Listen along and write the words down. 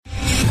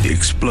The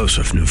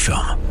explosive new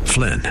film,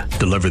 Flynn,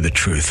 deliver the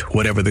truth,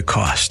 whatever the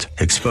cost,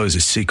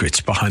 exposes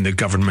secrets behind the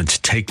government's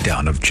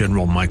takedown of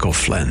General Michael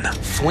Flynn.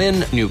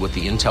 Flynn knew what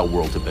the intel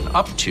world had been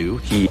up to.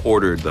 He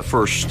ordered the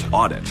first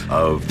audit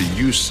of the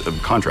use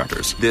of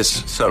contractors.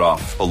 This set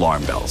off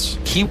alarm bells.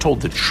 He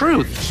told the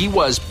truth. He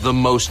was the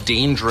most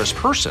dangerous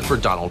person for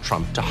Donald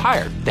Trump to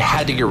hire. They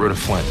had to get rid of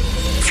Flynn.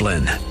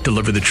 Flynn,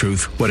 deliver the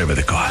truth, whatever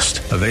the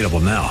cost. Available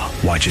now.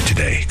 Watch it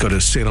today. Go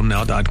to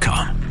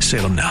salemnow.com.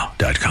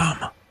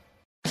 salemnow.com.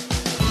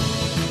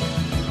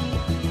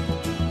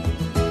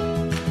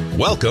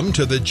 Welcome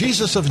to the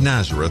Jesus of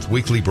Nazareth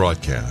weekly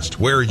broadcast,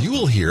 where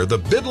you'll hear the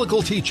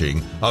biblical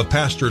teaching of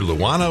Pastor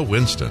Luana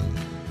Winston.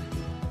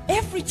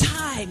 Every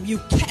time you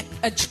get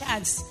a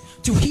chance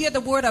to hear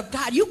the word of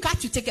God, you got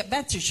to take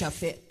advantage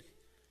of it.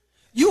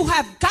 You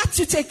have got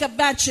to take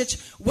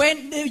advantage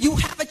when you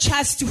have a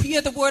chance to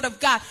hear the word of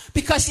God,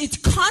 because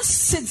it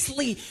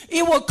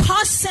will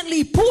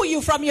constantly pull you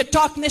from your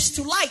darkness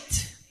to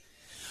light.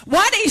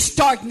 What is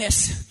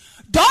darkness?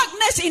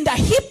 Darkness in the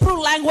Hebrew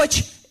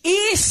language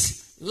is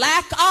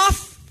lack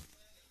of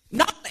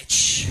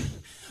knowledge.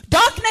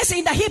 Darkness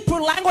in the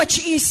Hebrew language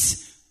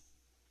is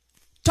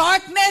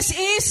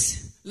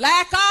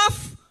lack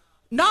of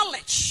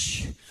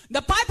knowledge.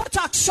 The Bible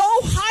talks so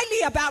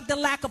highly about the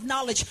lack of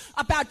knowledge,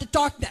 about the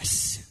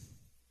darkness.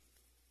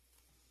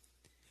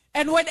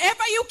 And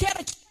whenever you get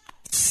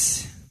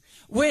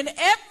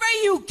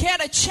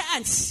a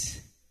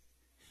chance,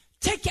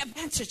 take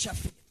advantage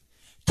of it.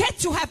 Get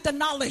to have the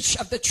knowledge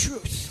of the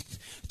truth.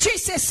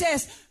 Jesus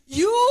says,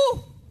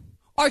 you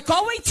are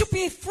going to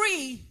be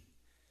free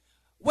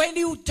when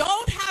you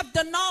don't have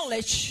the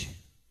knowledge,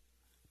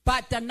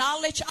 but the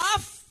knowledge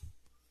of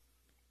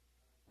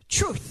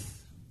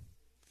truth.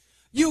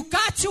 You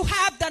got to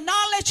have the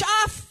knowledge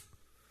of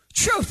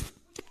truth.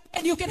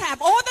 And you can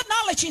have all the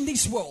knowledge in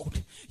this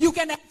world. You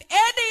can have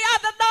any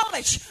other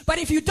knowledge. But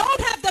if you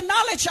don't have the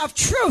knowledge of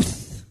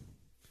truth,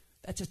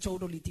 that's a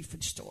totally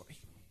different story.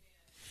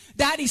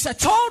 That is a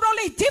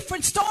totally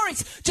different story.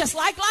 Just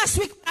like last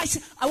week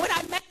when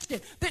I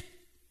mentioned that.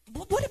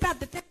 What about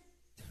the dentist?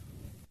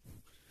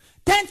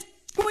 Then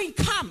chewing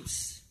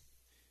comes.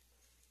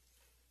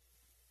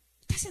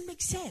 Doesn't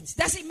make sense.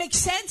 Does it make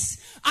sense?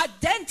 A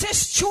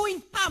dentist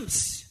chewing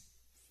gums.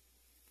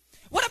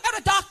 What about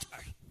a doctor?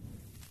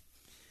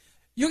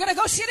 You're going to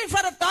go sit in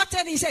front of a doctor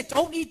and he said,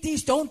 don't eat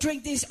this, don't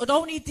drink this, or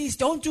don't eat this,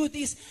 don't do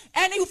this.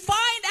 And you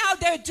find out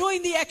they're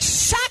doing the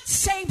exact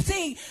same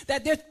thing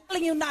that they're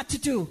telling you not to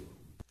do.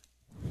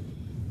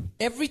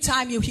 Every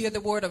time you hear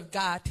the word of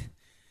God,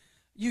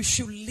 you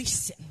should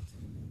listen.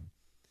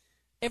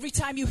 Every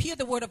time you hear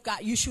the word of God,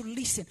 you should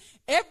listen.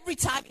 Every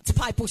time it's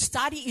Bible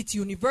study, it's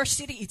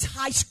university, it's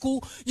high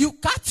school, you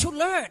got to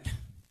learn.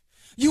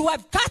 You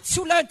have got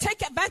to learn.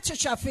 Take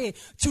advantage of it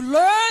to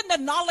learn the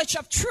knowledge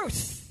of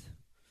truth.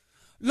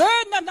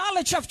 Learn the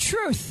knowledge of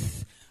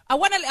truth.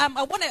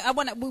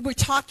 We were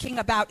talking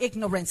about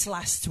ignorance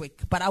last week,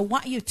 but I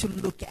want you to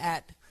look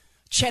at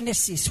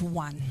Genesis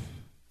 1,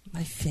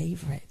 my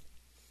favorite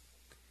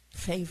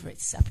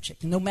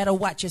subject. No matter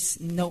what, just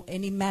know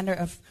any manner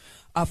of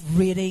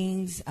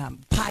readings,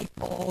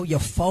 Bible, your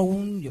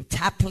phone, your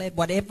tablet,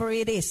 whatever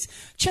it is.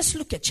 Just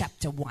look at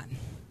chapter 1.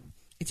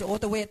 It's all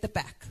the way at the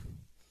back.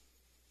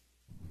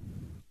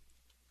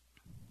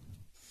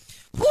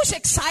 Who's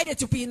excited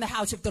to be in the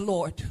house of the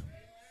Lord?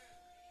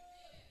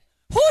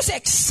 Who's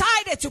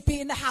excited to be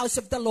in the house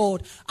of the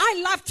Lord?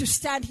 I love to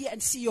stand here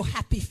and see your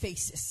happy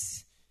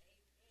faces.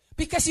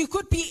 Because you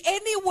could be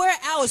anywhere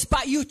else,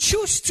 but you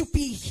choose to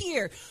be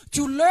here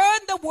to learn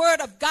the word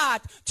of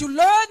God, to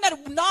learn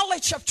the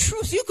knowledge of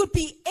truth. You could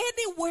be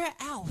anywhere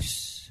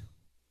else,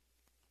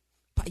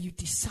 but you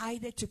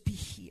decided to be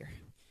here.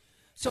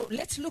 So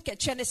let's look at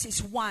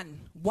Genesis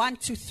 1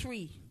 to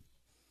 3.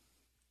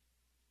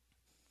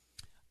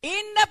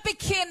 In the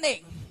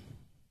beginning,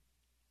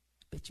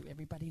 I bet you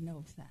everybody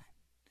knows that.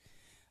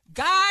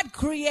 God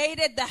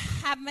created the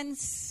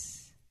heavens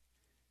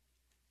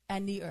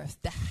and the earth,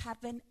 the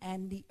heaven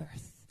and the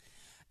earth.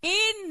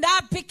 In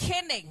the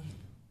beginning,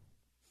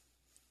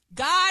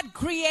 God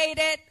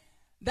created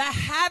the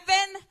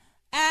heaven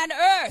and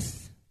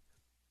earth.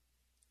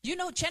 You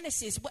know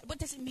Genesis, what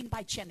does it mean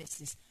by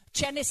Genesis?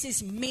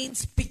 Genesis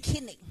means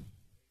beginning.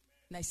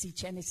 And I see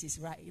Genesis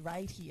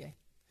right here.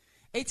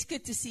 It's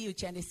good to see you,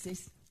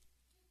 Genesis.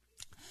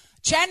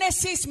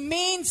 Genesis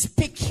means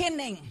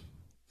beginning.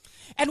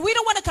 And we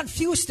don't want to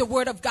confuse the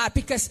word of God,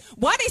 because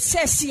what it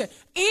says here,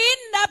 in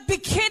the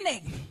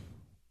beginning,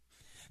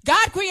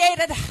 God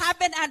created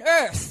heaven and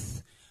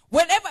earth.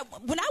 When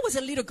I was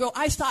a little girl,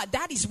 I thought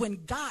that is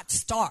when God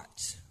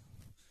starts.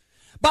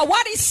 But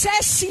what it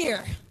says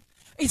here,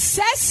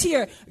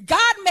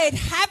 God made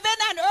heaven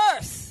and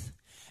earth.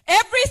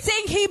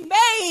 Everything he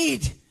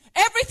made,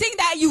 everything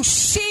that you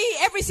see,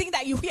 everything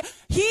that you hear,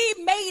 he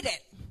made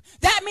it.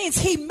 That means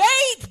he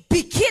made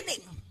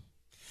beginning.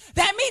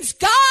 That means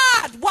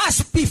God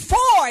was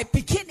before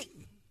beginning.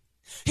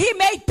 He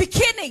made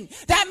beginning.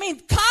 That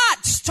means God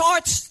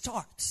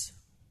starts.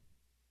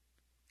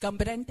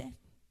 Comprende?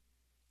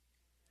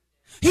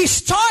 He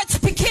starts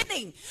beginning.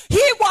 beginning.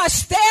 He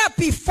was there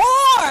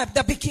before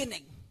the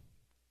beginning.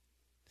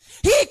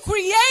 He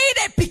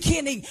created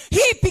beginning.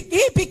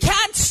 He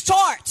began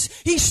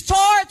starts. He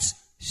starts.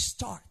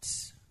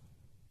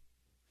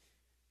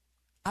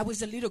 I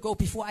was a little girl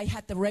before I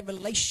had the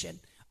revelation.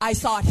 I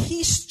thought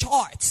he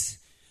starts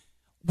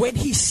when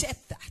he said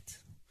that.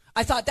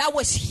 I thought that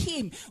was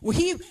him.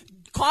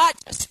 God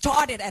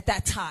started at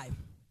that time.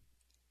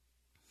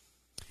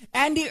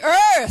 And the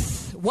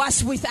earth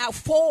was without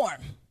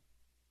form.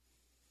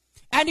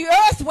 And the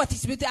earth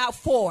was without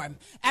form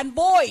and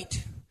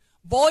void.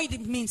 Void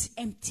means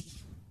empty.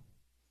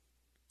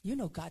 You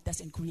know God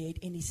doesn't create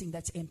anything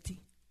that's empty.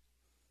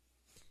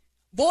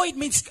 Void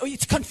means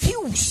it's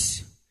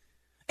confused.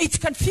 It's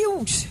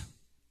confused.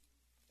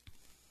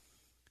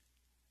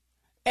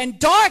 And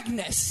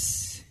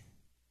darkness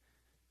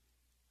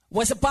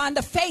was upon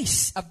the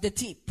face of the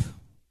deep.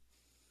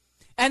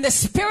 And the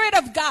Spirit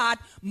of God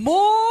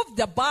moved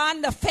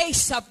upon the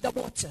face of the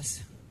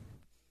waters.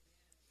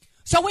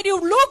 So when you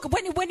look,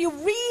 when you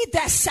read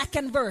that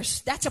second verse,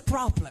 that's a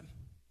problem.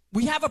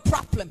 We have a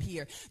problem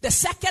here. The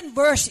second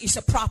verse is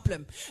a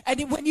problem.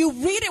 And when you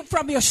read it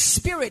from your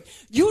spirit,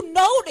 you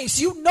know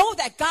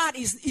that God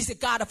is a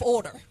God of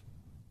order.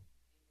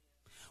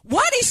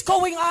 What is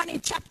going on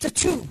in chapter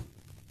 2?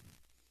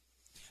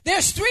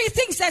 There's three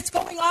things that's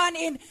going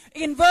on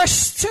in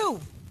verse 2.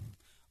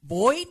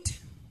 Void,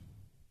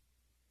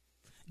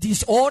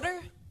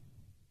 disorder,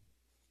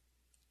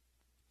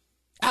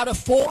 out of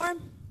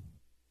form,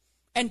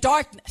 and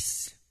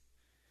darkness.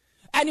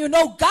 And you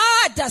know,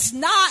 God does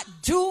not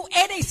do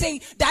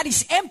anything that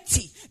is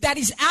empty, that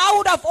is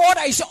out of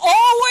order. He's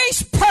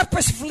always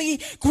purposefully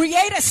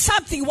created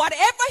something.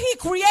 Whatever he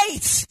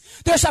creates,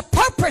 there's a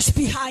purpose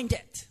behind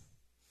it.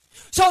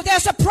 So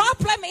there's a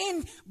problem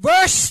in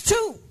verse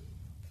 2.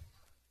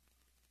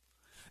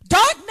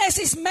 Darkness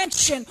is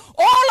mentioned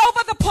all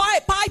over the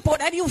Bible,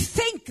 and you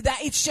think that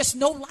it's just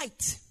no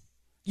light.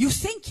 You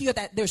think here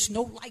that there's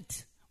no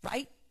light,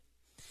 right?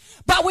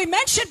 But we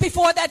mentioned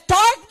before that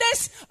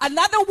darkness,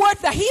 another word,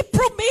 the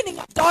Hebrew meaning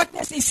of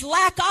darkness is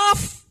lack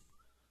of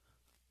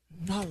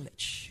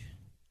knowledge.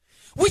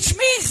 Which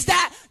means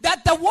that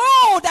the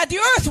world, that the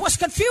earth was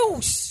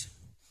confused.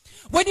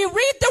 When you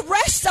read the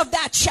rest of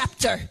that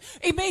chapter,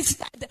 it means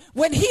that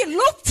when he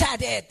looked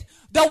at it,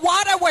 the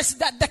water was,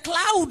 the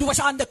cloud was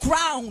on the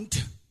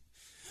ground.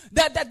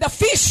 The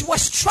fish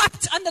was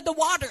trapped under the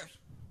water.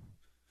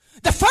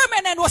 The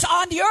firmament was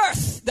on the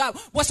earth,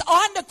 was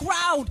on the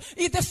ground.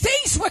 The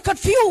things were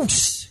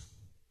confused.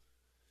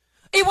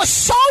 It was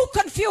so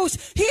confused.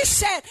 He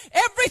said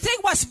everything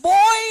was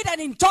void and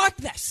in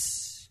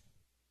darkness.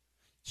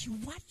 Did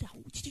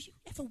you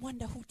ever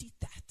wonder who did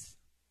that?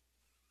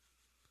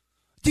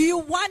 Do you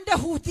wonder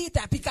who did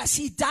that? Because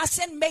he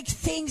doesn't make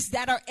things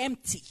that are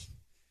empty.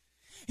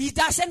 He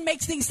doesn't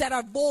make things that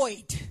are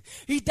void.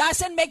 He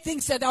doesn't make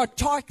things that are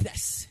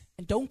darkness.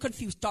 And don't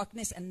confuse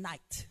darkness and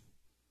night.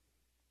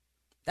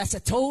 That's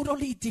a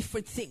totally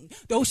different thing.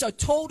 Those are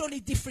totally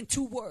different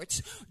two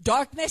words.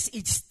 Darkness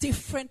is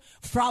different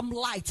from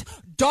light.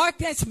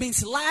 Darkness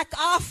means lack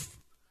of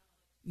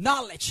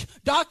knowledge.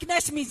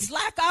 Darkness means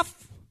lack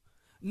of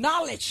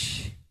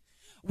knowledge.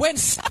 When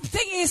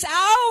something is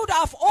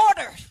out of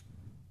order,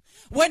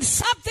 when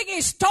something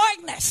is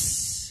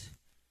darkness,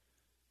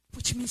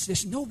 which means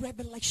there's no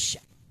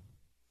revelation,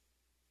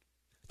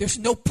 there's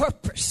no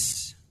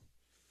purpose,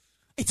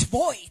 it's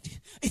void,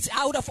 it's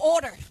out of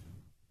order.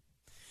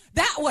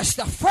 That was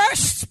the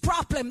first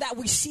problem that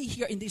we see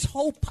here in this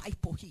whole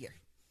Bible here.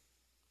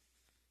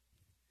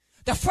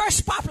 The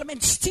first problem,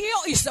 and still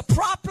is the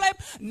problem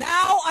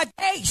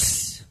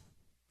nowadays.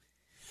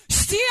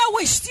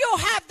 We still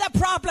have the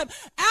problem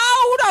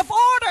out of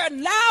order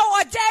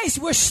nowadays.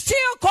 We're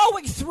still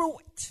going through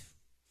it.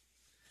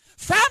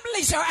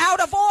 Families are out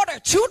of order.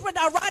 Children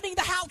are running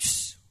the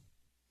house.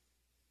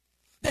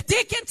 The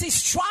deacon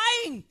is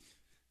trying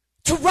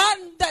to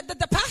run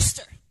the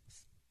pastor.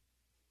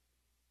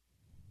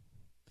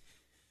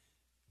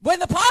 When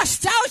the boss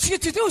tells you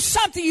to do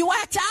something, you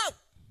act out.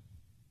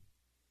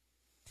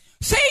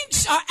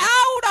 Things are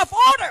out of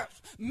order.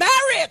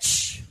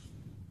 Marriage,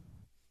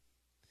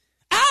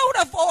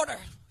 out of order.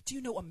 Do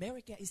you know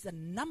America is the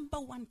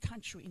 #1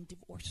 country in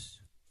divorce?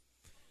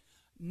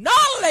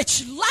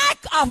 Knowledge,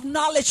 lack of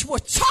knowledge. We're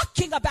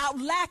talking about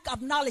lack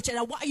of knowledge, and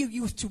I want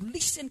you to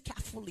listen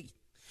carefully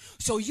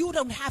so you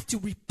don't have to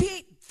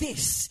repeat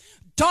this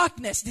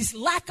darkness, this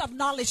lack of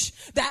knowledge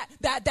that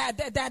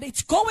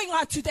it's going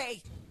on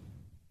today.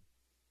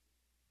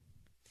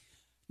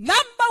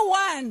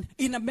 #1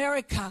 in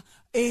America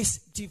is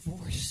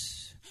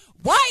divorce.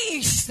 Why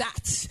is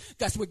that?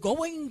 Because we're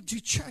going to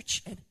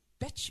church, and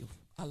bet you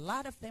a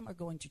lot of them are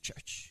going to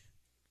church.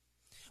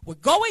 We're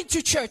going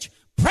to church,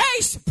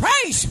 praise,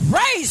 praise,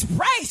 praise,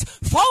 praise,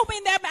 foam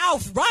in their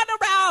mouth, run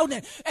around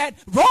and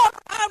roll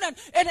around,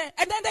 and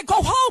then they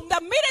go home. The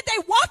minute they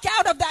walk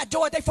out of that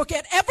door, they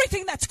forget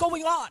everything that's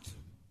going on.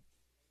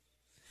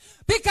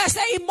 Because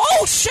they're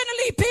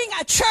emotionally being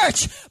at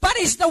church, but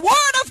it's the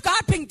word of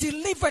God being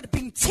delivered,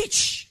 being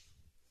taught.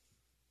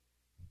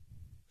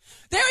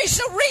 There is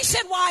a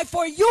reason why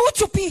for you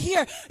to be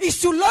here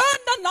is to learn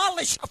the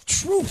knowledge of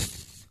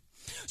truth.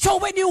 So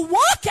when you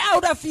walk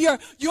out of here,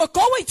 you're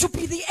going to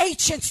be the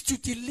agents to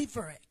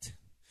deliver it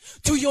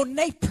to your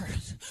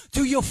neighbors,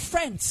 to your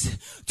friends,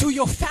 to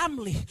your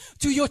family,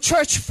 to your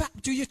church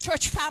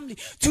family,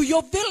 to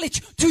your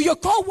village, to your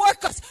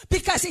co-workers,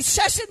 because it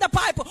says in the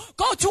Bible,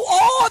 go to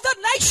all the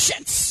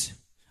nations.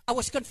 I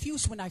was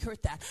confused when I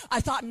heard that. I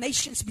thought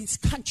nations means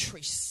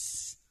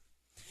countries.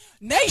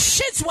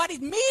 Nations, what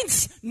it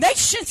means,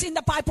 nations in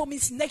the Bible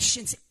means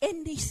nations,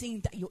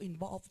 anything that you're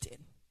involved in.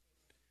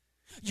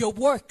 Your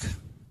work.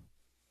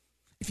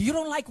 If you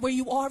don't like where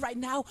you are right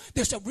now,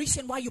 there's a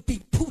reason why you're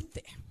being put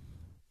there.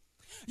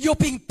 You're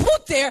being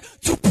put there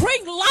to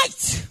bring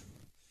light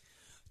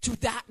to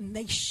that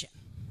nation.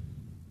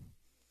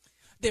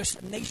 There's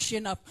a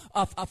nation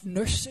of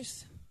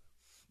nurses.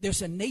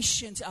 There's a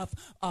nation of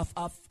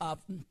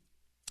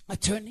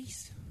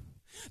attorneys.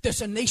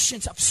 There's a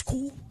nation of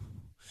school.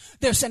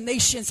 There's a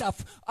nation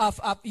of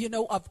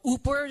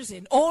Ubers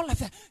and all of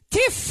that.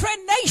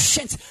 Different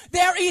nations.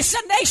 There is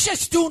a nation.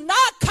 Do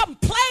not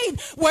complain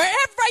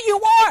wherever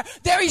you are.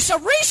 There is a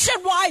reason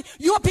why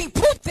you are being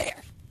put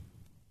there.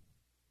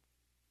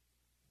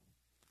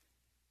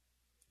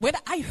 When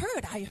I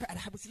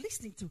was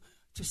listening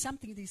to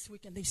something this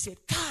week, and they said,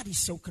 God is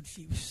so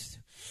confused.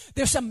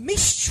 There's a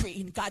mystery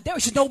in God. There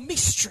is no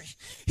mystery.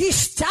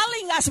 He's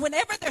telling us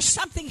whenever there's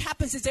something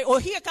happens, he says, oh,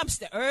 here comes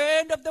the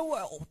end of the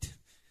world.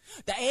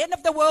 The end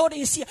of the world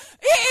is here.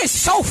 It is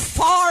so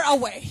far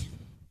away.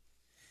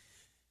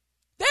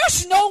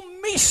 There's no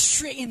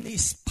mystery in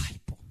this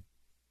Bible.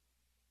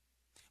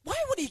 Why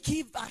would he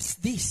give us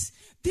this?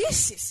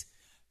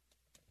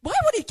 Why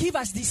would he give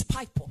us this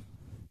Bible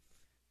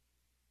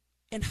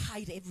and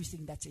hide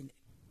everything that's in it?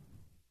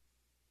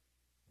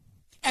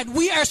 And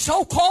we are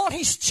so called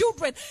his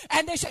children,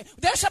 and they say,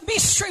 there's a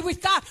mystery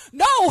with God.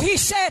 No, he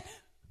said,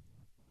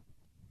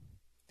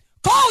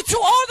 go to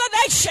all the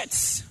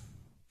nations.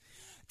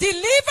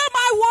 Deliver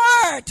my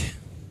word.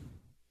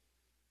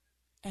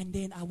 And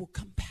then I will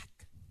come back.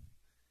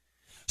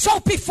 So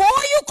before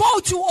you go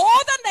to all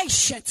the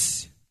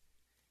nations,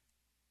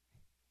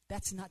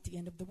 that's not the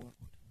end of the world.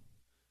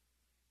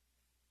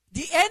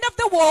 The end of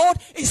the world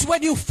is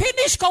when you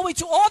finish going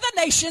to all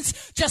the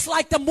nations, just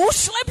like the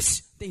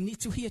Muslims, they need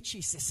to hear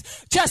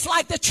Jesus. Just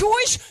like the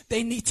Jewish,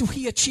 they need to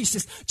hear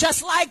Jesus.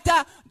 Just like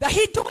the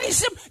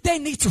Hinduism, they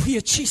need to hear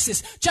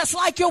Jesus. Just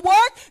like your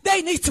work,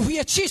 they need to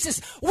hear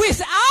Jesus.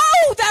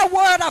 Without the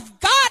word of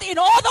God in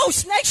all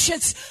those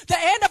nations, the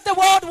end of the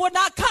world will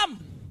not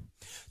come.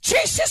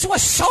 Jesus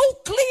was so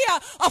clear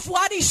of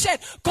what he said.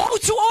 Go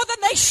to all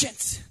the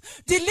nations.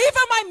 Deliver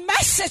my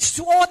message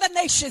to all the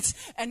nations.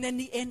 And then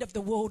the end of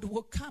the world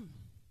will come.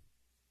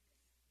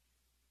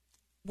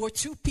 We're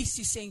too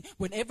busy saying,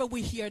 whenever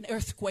we hear an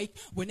earthquake,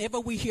 whenever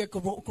we hear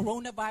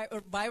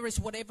coronavirus,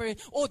 whatever,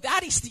 oh,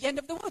 that is the end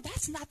of the world.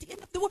 That's not the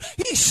end of the world.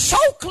 He is so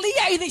clear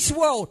in his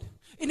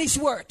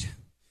word.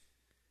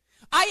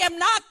 I am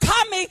not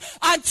coming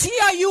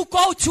until you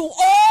go to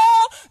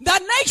all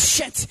the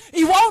nations.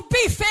 It won't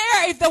be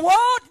fair if the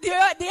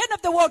end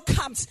of the world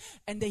comes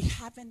and they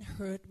haven't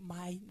heard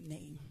my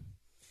name.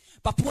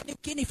 Papua New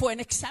Guinea, for an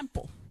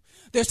example,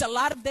 there's a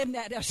lot of them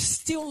that are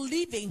still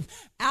living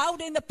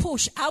out in the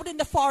bush, out in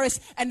the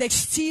forest, and they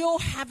still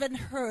haven't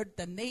heard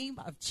the name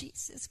of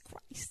Jesus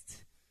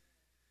Christ.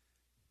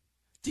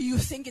 Do you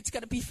think it's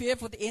going to be fair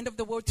for the end of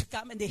the world to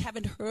come and they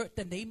haven't heard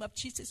the name of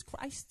Jesus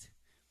Christ?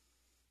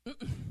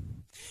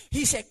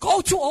 He said,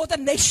 go to all the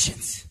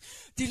nations,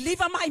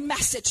 deliver my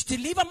message,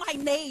 deliver my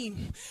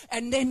name,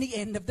 and then the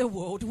end of the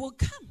world will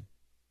come.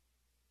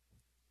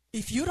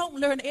 If you don't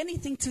learn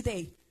anything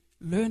today,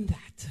 learn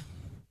that.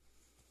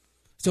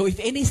 So if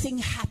anything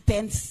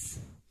happens,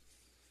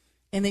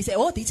 and they say,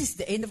 oh, this is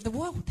the end of the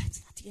world,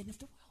 that's not the end of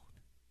the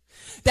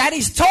world. That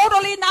is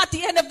totally not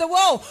the end of the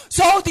world.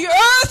 So the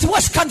earth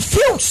was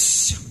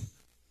confused.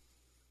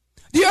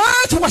 The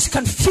earth was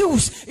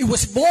confused. It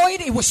was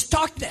void, it was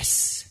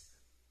darkness.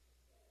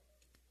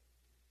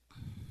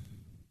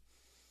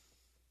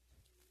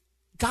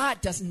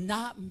 God does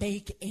not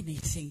make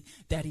anything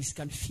that is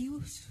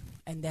confused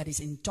and that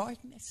is in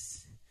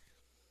darkness.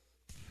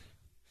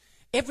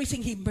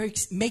 Everything he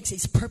makes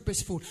is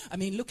purposeful. I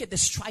mean, look at the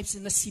stripes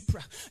in the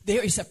zebra.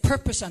 There is a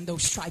purpose on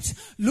those stripes.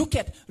 Look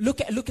at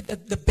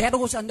the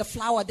petals on the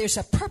flower. There's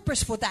a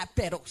purpose for that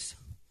petals.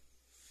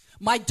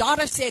 My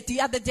daughter said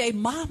the other day,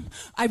 Mom,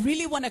 I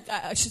really want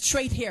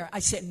straight hair. I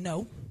said,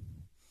 no.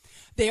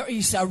 There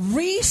is a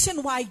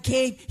reason why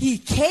he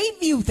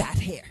gave you that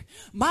hair.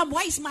 Mom,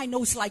 why is my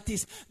nose like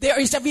this? There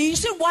is a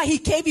reason why he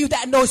gave you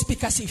that nose,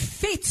 because it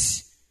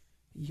fits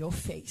your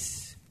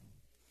face.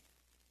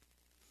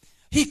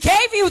 He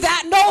gave you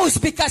that nose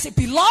because it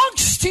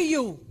belongs to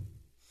you.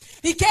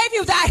 He gave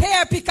you that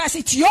hair because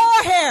it's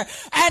your hair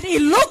and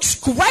it looks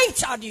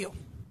great on you.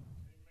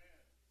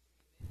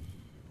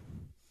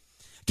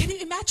 Can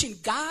you imagine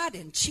God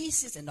and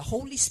Jesus and the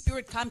Holy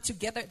Spirit come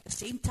together at the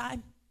same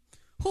time?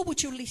 Who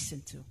would you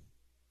listen to?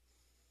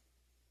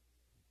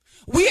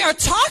 We are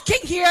talking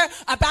here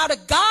about a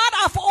God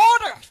of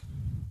order.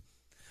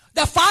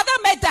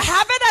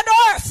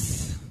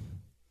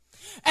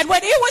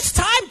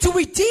 to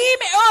redeem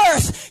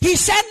earth, he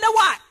sent the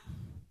what?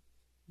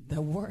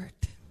 The word.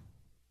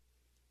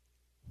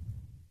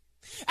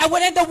 And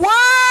when the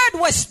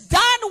word was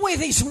done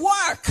with his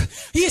work,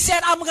 he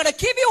said, I'm going to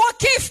give you a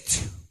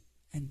gift.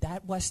 And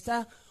that was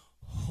the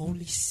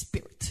Holy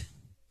Spirit.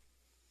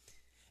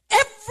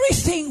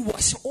 Everything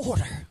was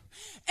order.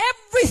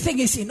 Everything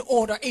is in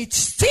order. It's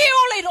still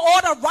in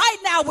order right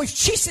now with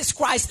Jesus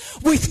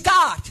Christ, with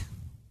God.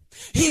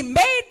 He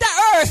made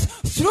the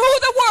earth through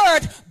the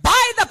word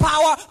by the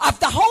power of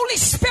the Holy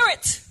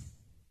Spirit.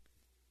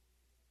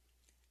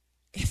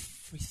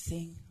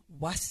 Everything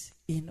was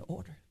in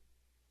order.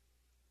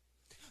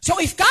 So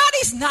if God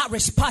is not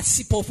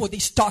responsible for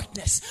this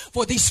darkness,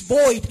 for this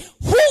void,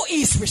 who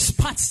is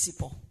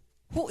responsible?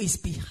 Who is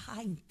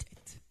behind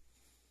it?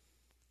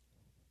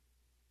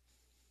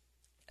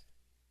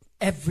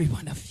 Every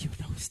one of you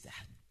knows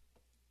that.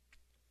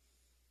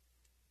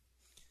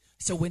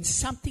 So when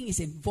something is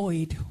in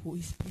void, who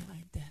is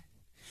behind that?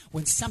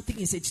 When something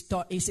is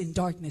in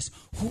darkness,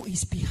 who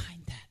is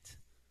behind that?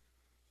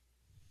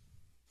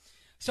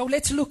 So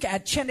let's look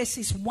at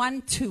Genesis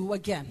 1:2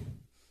 again.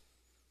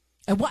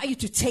 I want you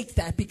to take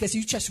that because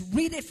you just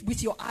read it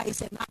with your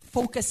eyes and not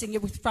focusing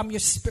it from your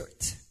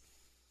spirit.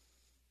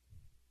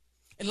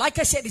 And like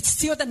I said, it's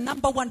still the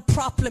number one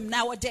problem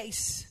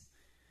nowadays.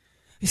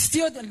 It's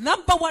still the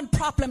number one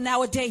problem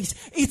nowadays.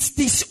 It's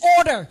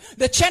disorder.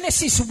 The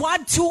Genesis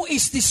 1:2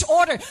 is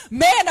disorder.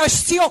 Men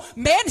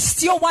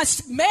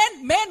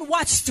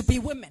wants to be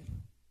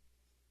women.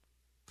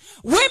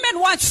 Women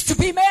wants to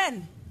be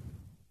men.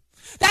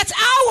 That's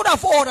out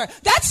of order.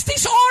 That's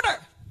disorder.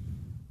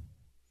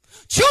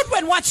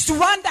 Children wants to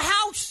run the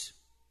house.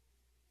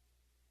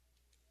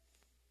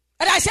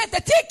 And I said the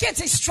deacons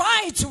is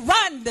trying to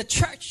run the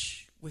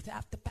church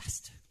without the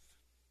pastor.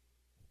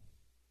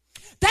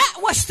 That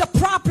was the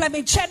problem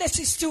in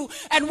Genesis 2.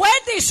 And when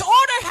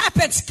disorder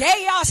happens,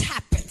 chaos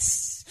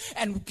happens.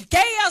 And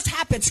chaos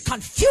happens,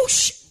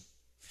 confusion.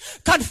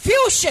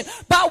 Confusion.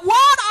 But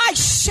what I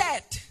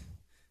said,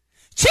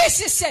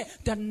 Jesus said,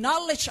 the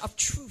knowledge of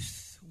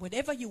truth.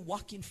 Whenever you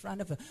walk in front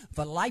of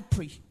a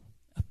library,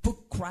 a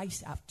book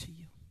cries out to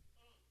you.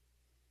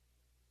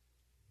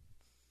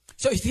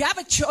 So if you have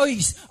a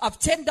choice of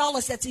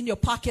 $10 that's in your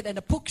pocket and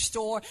a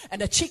bookstore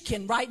and a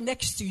chicken right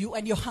next to you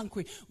and you're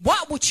hungry,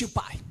 what would you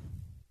buy?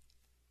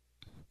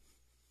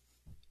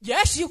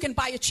 Yes, you can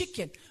buy a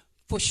chicken.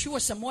 For sure,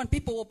 some more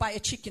people will buy a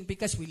chicken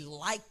because we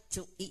like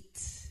to eat.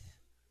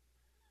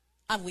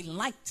 And we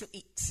like to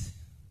eat.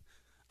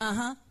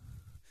 My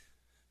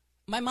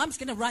mom's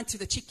going to run to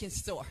the chicken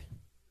store.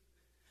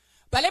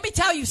 But let me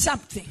tell you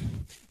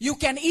something. You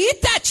can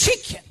eat that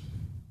chicken.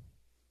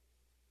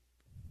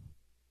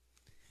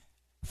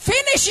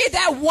 Finish it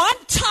at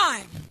one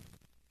time.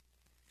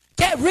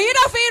 Get rid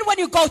of it when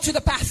you go to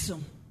the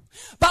bathroom.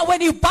 But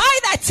when you buy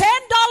that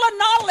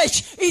 $10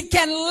 knowledge, it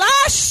can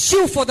last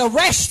you for the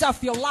rest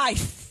of your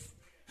life.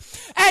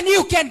 And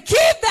you can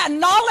give that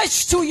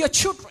knowledge to your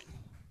children.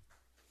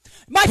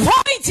 My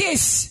point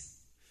is,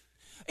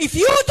 if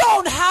you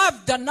don't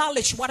have the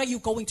knowledge, what are you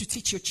going to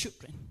teach your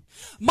children?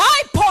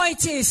 My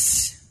point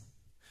is,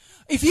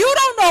 if you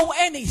don't know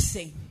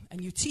anything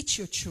and you teach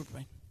your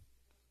children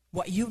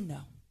what you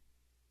know,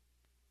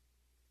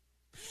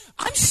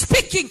 I'm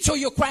speaking to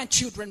your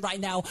grandchildren right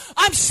now.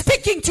 I'm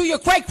speaking to your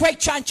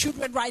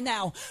great-great-grandchildren right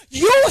now.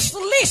 You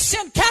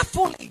listen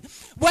carefully.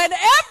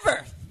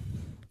 Whenever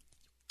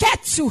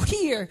get to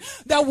hear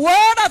the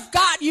word of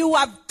God, you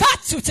have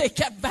got to take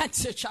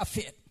advantage of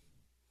it.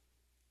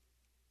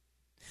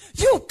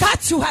 You've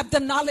got to have the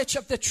knowledge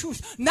of the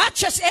truth, not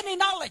just any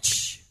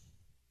knowledge.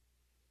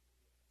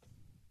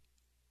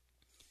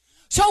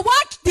 So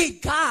what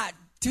did God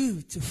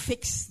do to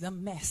fix the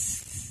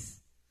mess?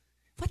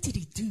 What did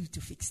he do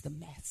to fix the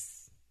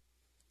mess?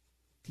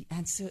 The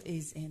answer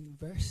is in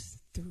verse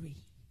 3.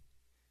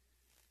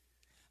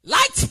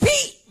 Light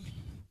be.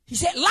 He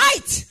said,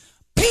 light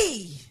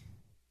be.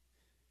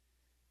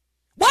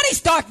 What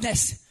is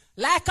darkness?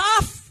 Lack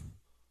of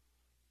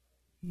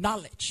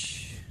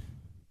knowledge.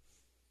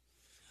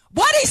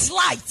 What is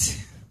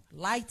light?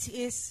 Light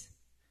is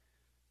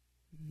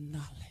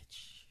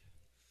knowledge.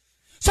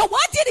 So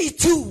what did he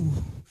do?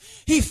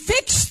 He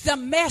fixed the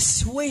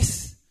mess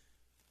with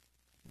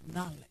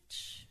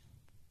knowledge.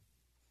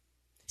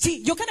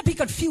 See, you're going to be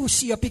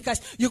confused here because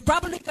you're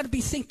probably going to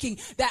be thinking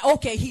that,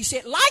 okay, he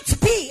said,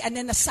 light be, and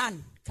then the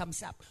sun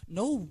comes up.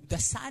 No, the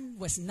sun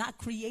was not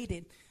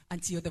created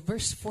until the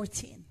verse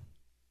 14.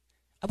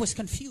 I was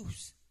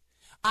confused.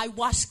 I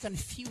was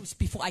confused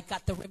before I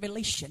got the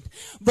revelation.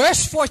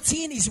 Verse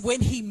 14 is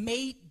when he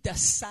made the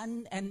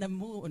sun and the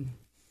moon.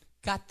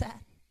 Got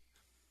that?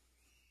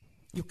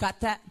 You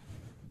got that?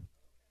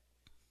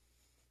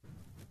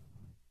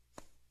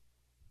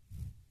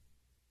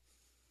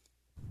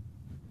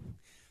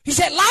 He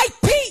said, light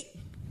be.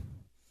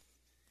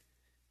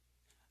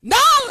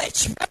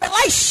 Knowledge,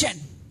 revelation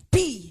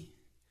be.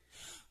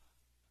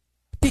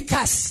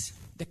 Because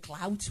the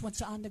clouds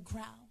was on the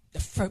ground. The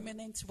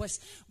firmament was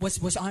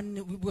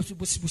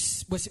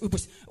confused.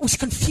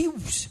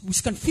 It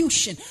was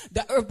confusion.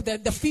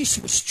 The fish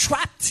was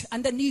trapped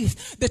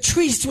underneath. The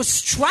trees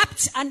was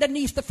trapped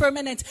underneath the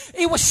firmament.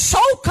 It was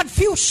so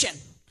confusion.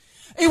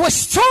 It was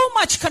so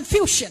much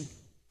confusion.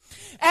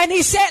 And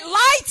he said,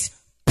 light,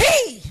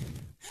 P.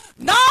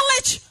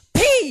 Knowledge,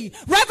 P.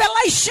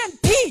 Revelation,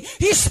 P.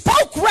 He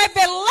spoke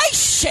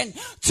revelation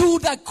to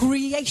the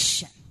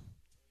creation.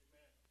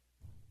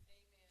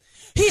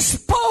 He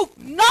spoke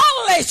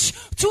knowledge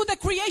to the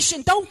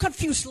creation. Don't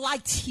confuse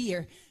light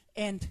here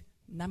and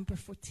number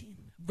 14.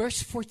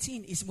 Verse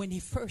 14 is when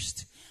he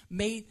first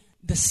made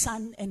the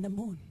sun and the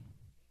moon.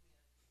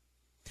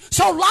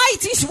 So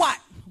light is what?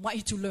 I want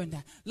you to learn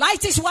that.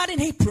 Light is what in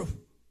Hebrew?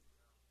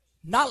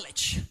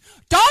 Knowledge.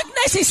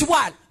 Darkness is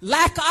what?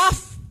 Lack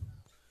of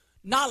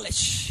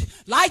knowledge.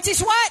 Light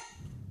is what?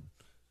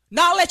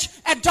 Knowledge.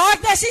 And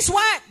darkness is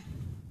what?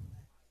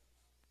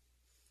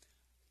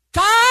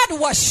 God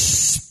was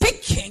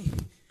speaking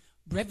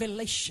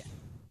revelation.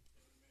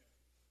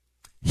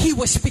 He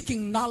was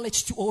speaking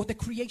knowledge to all the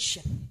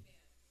creation.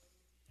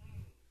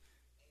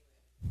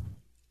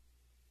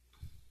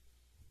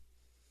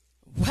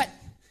 What?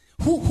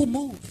 Who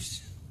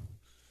moves?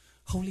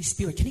 Holy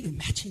Spirit. Can you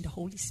imagine the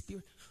Holy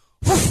Spirit?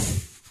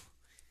 Woof.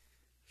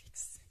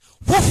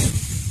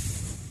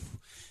 Woof.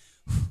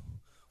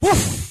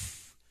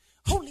 Woof.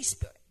 Holy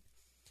Spirit.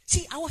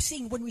 See, I was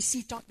saying when we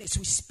see darkness,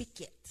 we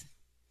speak it.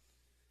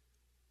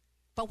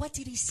 But what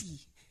did he see?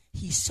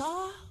 He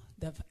saw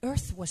the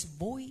earth was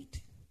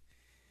void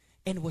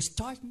and was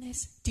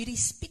darkness. Did he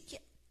speak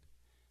it?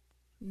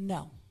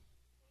 No.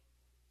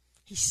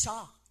 He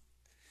saw.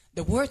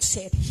 The word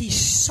said he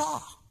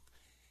saw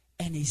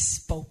and he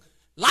spoke.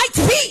 Light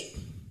be!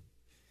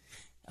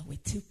 Oh, we're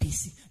too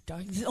busy.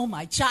 Darkness. Oh,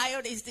 my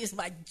child is this.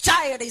 My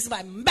child is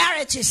my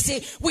marriage is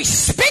this. We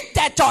speak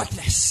that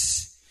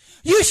darkness.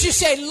 You should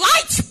say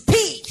light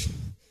be.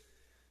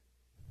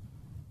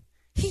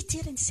 He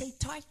didn't say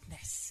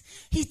darkness.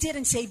 He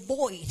didn't say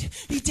void.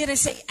 He didn't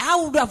say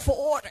out of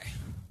order.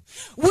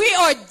 We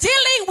are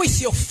dealing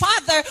with your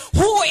Father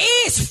who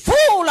is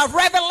full of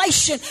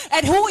revelation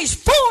and who is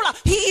full of,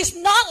 he is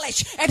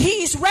knowledge and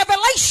he is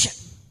revelation.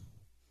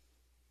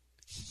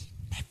 He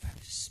never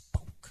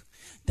spoke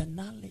the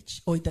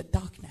knowledge or the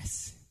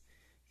darkness.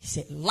 He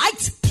said,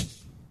 light be.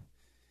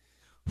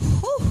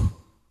 Whew.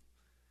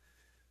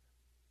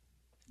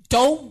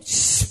 Don't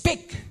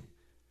speak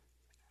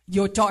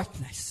your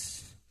darkness.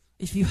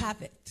 If you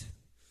have it,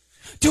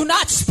 do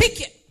not speak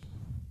it.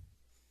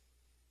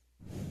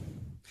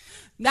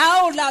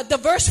 Now the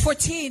verse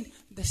 14,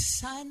 the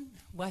sun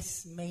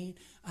was made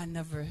on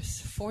the verse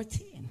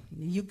 14.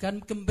 You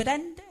can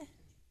comprende?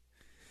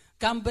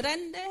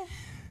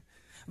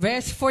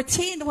 Verse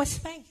 14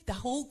 was made. The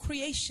whole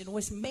creation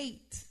was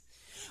made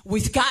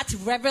with God's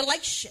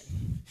revelation,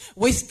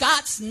 with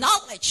God's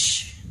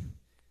knowledge.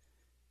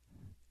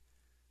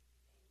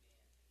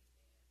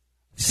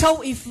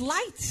 So if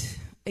light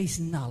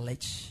is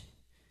knowledge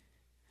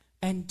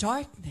and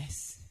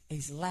darkness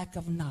is lack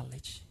of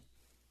knowledge,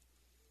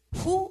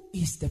 who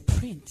is the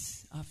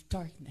prince of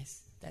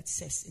darkness that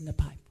says in the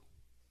Bible?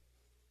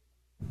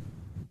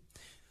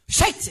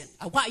 Satan.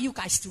 I want you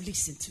guys to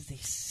listen to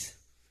this.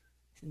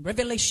 In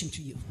revelation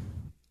to you.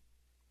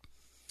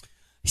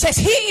 He says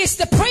he is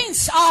the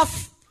prince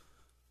of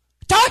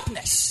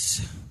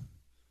darkness.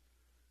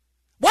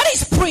 What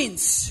is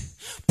prince?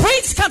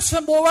 Prince comes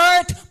from the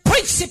word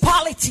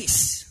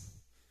principalities.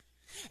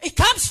 It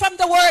comes from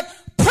the word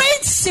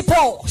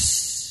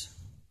principles.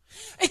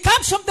 It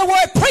comes from the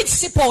word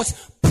principles.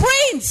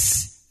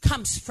 Prince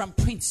comes from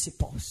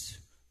principles.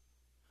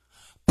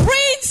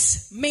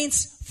 Prince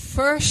means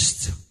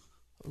first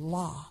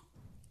law.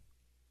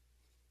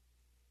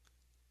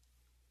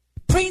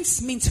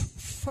 Prince means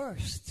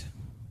first.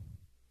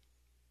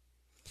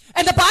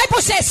 And the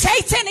Bible says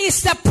Satan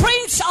is the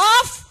prince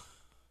of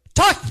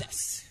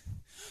darkness.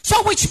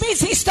 So which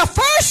means he's the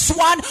first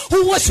one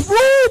who was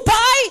ruled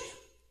by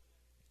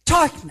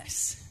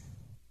darkness.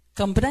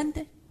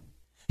 Comprende?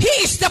 He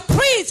is the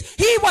prince.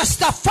 He was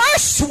the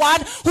first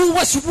one who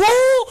was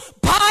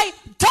ruled by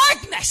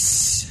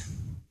darkness.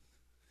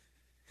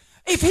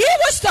 If he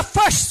was the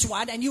first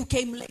one and you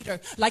came later,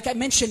 like I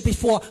mentioned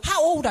before,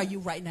 how old are you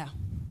right now?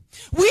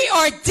 We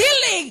are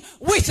dealing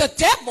with a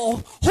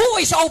devil who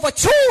is over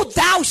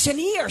 2,000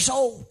 years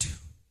old.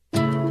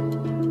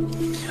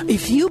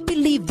 If you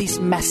believe this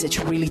message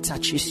really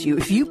touches you,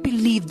 if you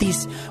believe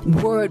this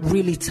word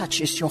really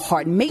touches your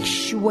heart, make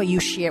sure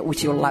you share it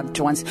with your loved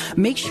ones.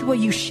 Make sure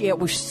you share it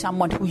with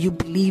someone who you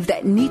believe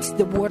that needs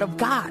the word of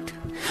God.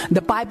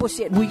 The Bible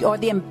said we are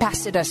the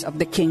ambassadors of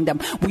the kingdom.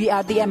 We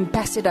are the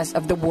ambassadors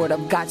of the Word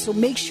of God. So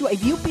make sure,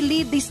 if you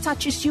believe this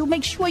touches you,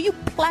 make sure you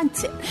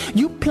plant it.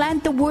 You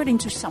plant the Word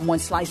into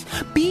someone's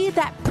life. Be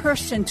that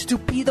person to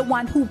be the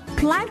one who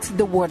plants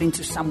the Word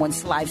into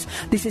someone's lives.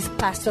 This is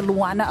Pastor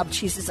Luana of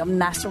Jesus of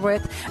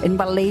Nazareth in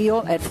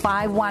Vallejo at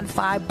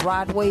 515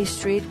 Broadway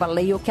Street,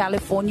 Vallejo,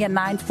 California,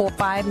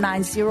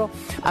 94590.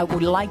 I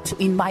would like to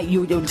invite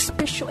you,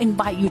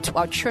 invite you to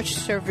our church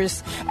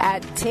service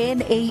at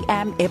 10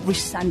 a.m. every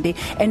Sunday,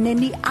 and then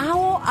the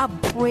hour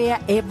of prayer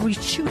every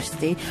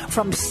Tuesday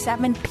from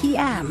 7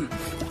 p.m.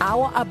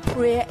 Hour of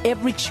prayer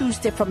every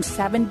Tuesday from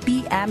 7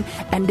 p.m.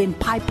 and then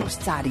Bible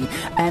study.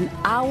 An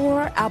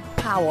hour of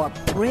power,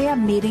 prayer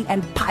meeting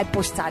and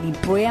Bible study.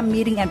 Prayer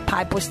meeting and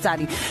Bible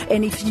study.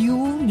 And if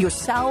you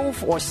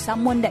yourself or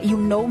someone that you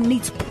know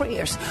needs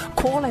prayers,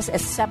 call us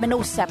at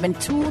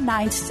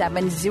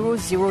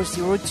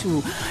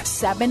 707-297-0002.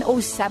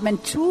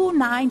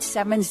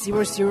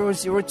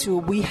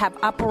 707-297-0002. We have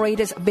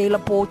operators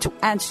available to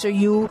answer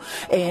you,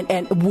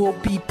 and we'll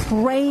be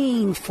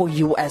praying for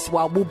you as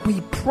well. We'll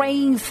be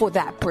praying for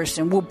that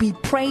person. We'll be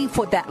praying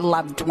for that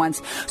loved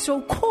ones.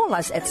 So call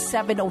us at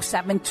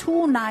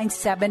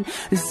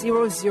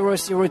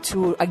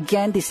 707-297-0002.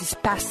 Again, this is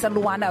Pastor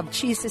Luana of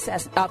Jesus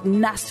of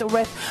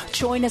Nazareth.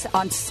 Join us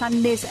on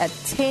Sundays at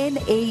 10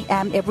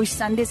 a.m. every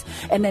Sundays,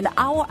 and an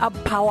hour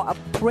of power of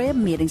prayer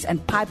meetings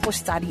and Bible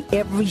study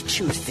every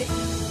Tuesday.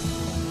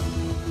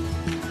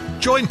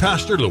 Join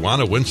Pastor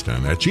Luana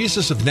Winston at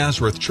Jesus of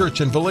Nazareth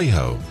Church in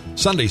Vallejo.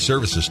 Sunday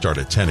services start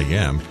at 10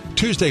 a.m.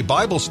 Tuesday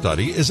Bible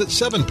study is at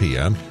 7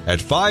 p.m. at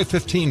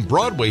 515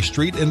 Broadway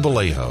Street in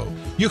Vallejo.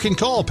 You can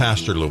call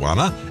Pastor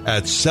Luana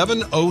at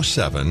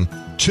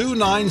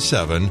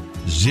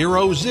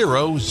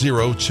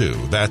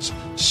 707-297-0002. That's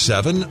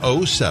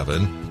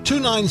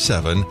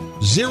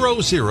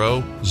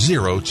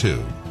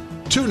 707-297-0002.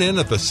 Tune in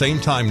at the same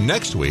time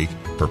next week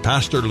for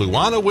Pastor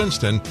Luana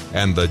Winston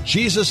and the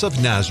Jesus of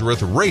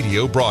Nazareth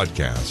radio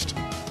broadcast.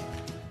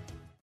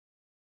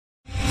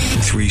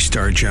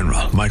 3-star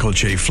General Michael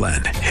J.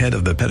 Flynn, head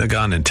of the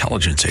Pentagon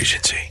Intelligence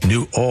Agency,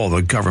 knew all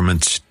the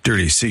government's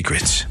dirty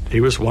secrets.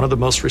 He was one of the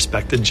most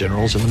respected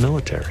generals in the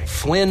military.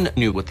 Flynn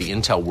knew what the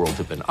intel world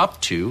had been up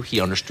to.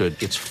 He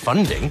understood its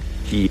funding.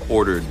 He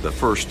ordered the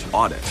first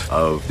audit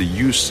of the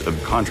use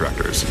of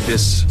contractors.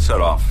 This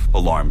set off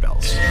alarm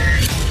bells.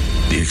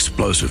 The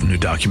explosive new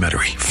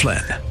documentary,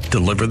 Flynn,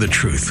 Deliver the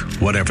Truth,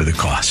 Whatever the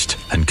Cost,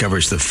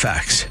 uncovers the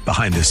facts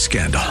behind this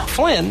scandal.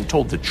 Flynn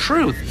told the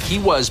truth. He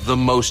was the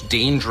most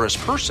dangerous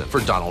person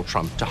for Donald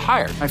Trump to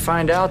hire. I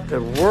find out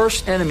the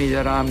worst enemy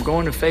that I'm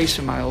going to face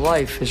in my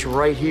life is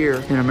right here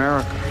in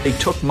America. They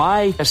took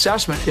my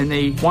assessment and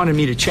they wanted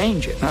me to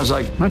change it. And I was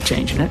like, I'm not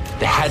changing it.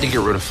 They had to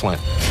get rid of Flynn.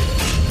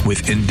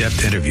 With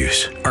in-depth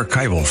interviews,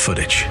 archival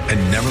footage,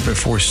 and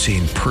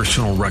never-before-seen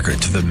personal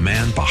records of the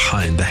man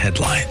behind the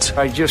headlines.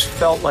 I just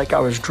felt like I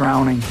was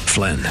drowning.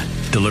 Flynn,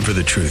 Deliver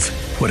the Truth,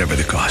 Whatever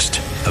the Cost.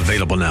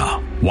 Available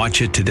now.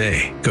 Watch it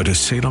today. Go to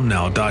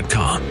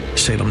salemnow.com.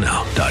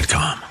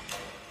 salemnow.com.